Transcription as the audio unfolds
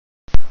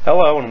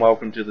Hello and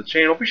welcome to the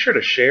channel. Be sure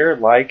to share,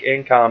 like,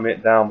 and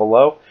comment down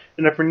below.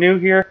 And if you're new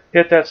here,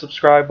 hit that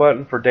subscribe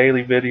button for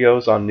daily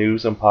videos on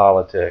news and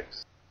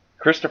politics.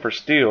 Christopher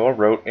Steele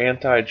wrote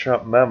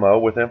anti-Trump memo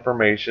with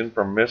information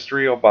from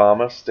mystery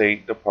Obama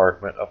State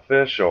Department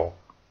official.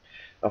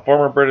 A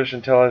former British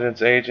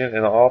intelligence agent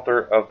and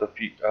author of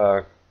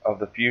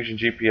the Fusion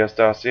GPS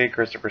dossier,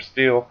 Christopher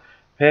Steele,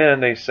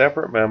 penned a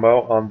separate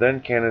memo on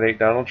then-candidate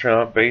Donald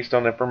Trump based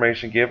on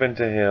information given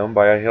to him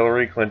by a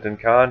Hillary Clinton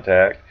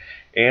contact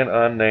and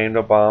unnamed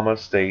Obama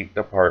State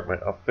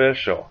Department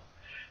official.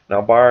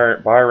 Now,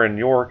 Byron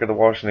York of the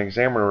Washington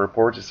Examiner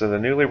reports it says a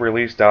newly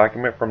released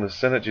document from the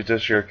Senate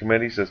Judiciary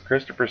Committee says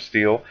Christopher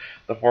Steele,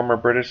 the former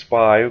British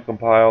spy who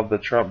compiled the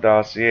Trump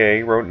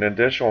dossier, wrote an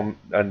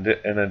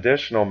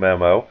additional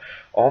memo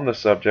on the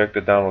subject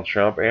of Donald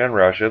Trump and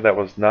Russia that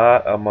was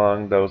not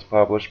among those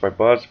published by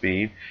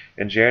BuzzFeed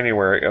in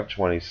January of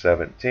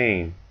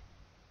 2017.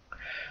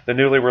 The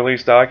newly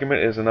released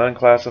document is an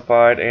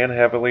unclassified and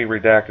heavily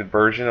redacted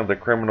version of the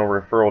criminal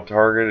referral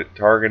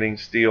targeting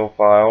Steele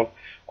filed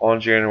on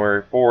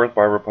January 4th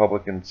by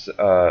Republican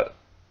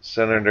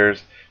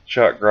Senators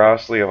Chuck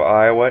Grassley of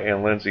Iowa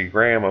and Lindsey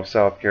Graham of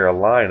South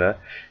Carolina.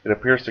 It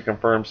appears to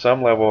confirm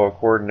some level of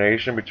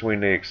coordination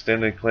between the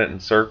extended Clinton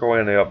circle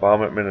and the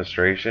Obama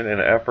administration in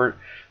an effort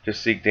to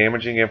seek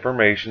damaging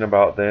information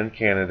about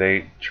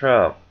then-candidate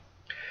Trump.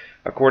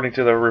 According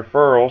to the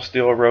referral,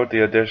 Steele wrote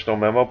the additional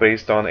memo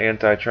based on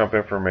anti-Trump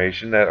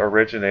information that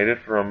originated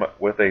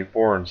with a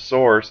foreign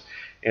source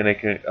in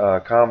a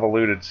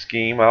convoluted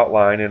scheme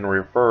outlined in the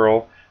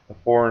referral. The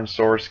foreign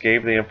source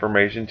gave the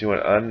information to an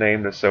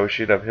unnamed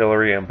associate of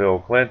Hillary and Bill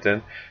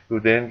Clinton, who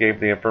then gave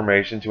the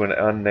information to an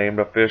unnamed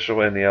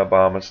official in the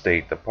Obama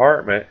State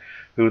Department,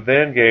 who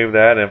then gave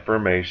that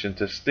information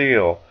to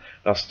Steele.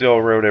 Now, Steele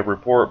wrote a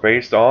report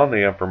based on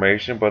the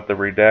information, but the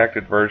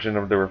redacted version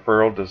of the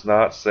referral does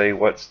not say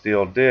what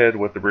Steele did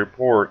with the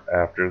report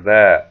after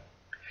that.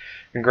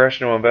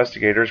 Congressional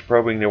investigators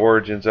probing the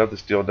origins of the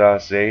Steele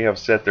dossier have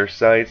set their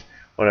sights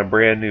on a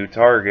brand new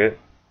target,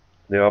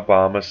 the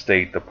Obama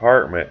State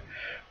Department.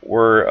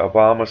 Were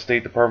Obama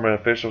State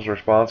Department officials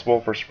responsible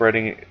for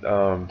spreading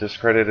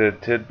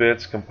discredited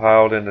tidbits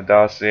compiled in the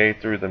dossier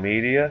through the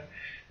media?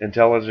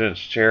 Intelligence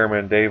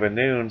Chairman David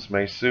Nunes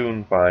may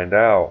soon find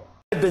out.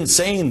 I've been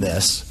saying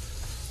this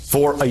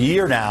for a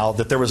year now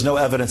that there was no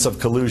evidence of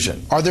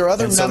collusion. Are there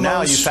other memos? So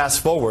now you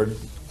fast forward.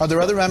 Are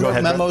there other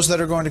ahead, memos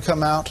that are going to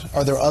come out?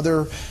 Are there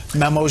other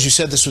memos? You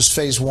said this was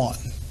phase one.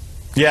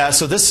 Yeah,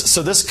 so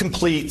this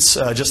completes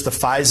just the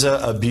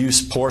FISA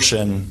abuse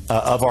portion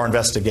of our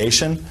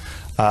investigation.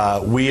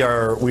 We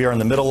are in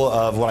the middle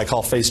of what I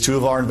call phase two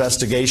of our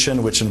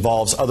investigation, which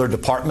involves other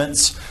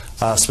departments,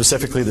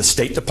 specifically the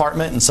State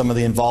Department and some of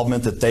the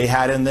involvement that they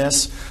had in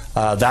this.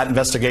 That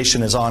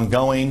investigation is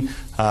ongoing,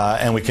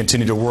 and we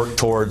continue to work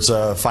towards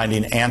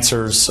finding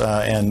answers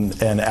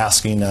and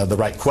asking the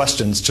right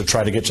questions to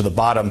try to get to the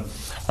bottom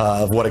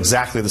of what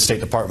exactly the State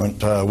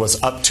Department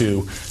was up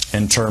to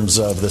in terms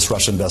of this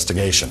Russia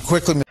investigation.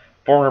 Quickly.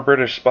 Former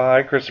British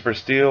spy Christopher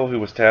Steele, who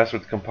was tasked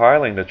with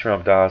compiling the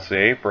Trump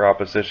dossier for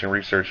opposition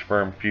research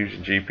firm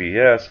Fusion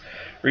GPS,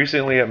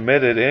 recently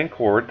admitted in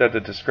court that the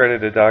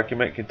discredited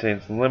document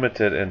contains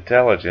limited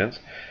intelligence.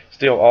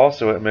 Steele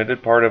also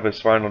admitted part of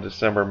his final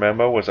December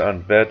memo was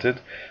unvetted.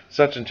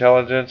 Such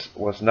intelligence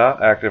was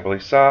not actively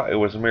sought, it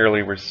was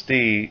merely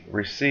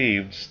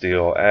received,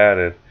 Steele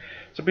added.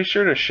 So be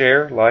sure to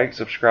share, like,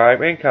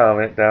 subscribe, and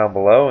comment down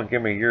below and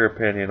give me your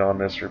opinion on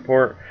this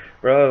report.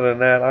 But other than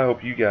that, I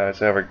hope you guys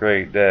have a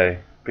great day.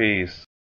 Peace.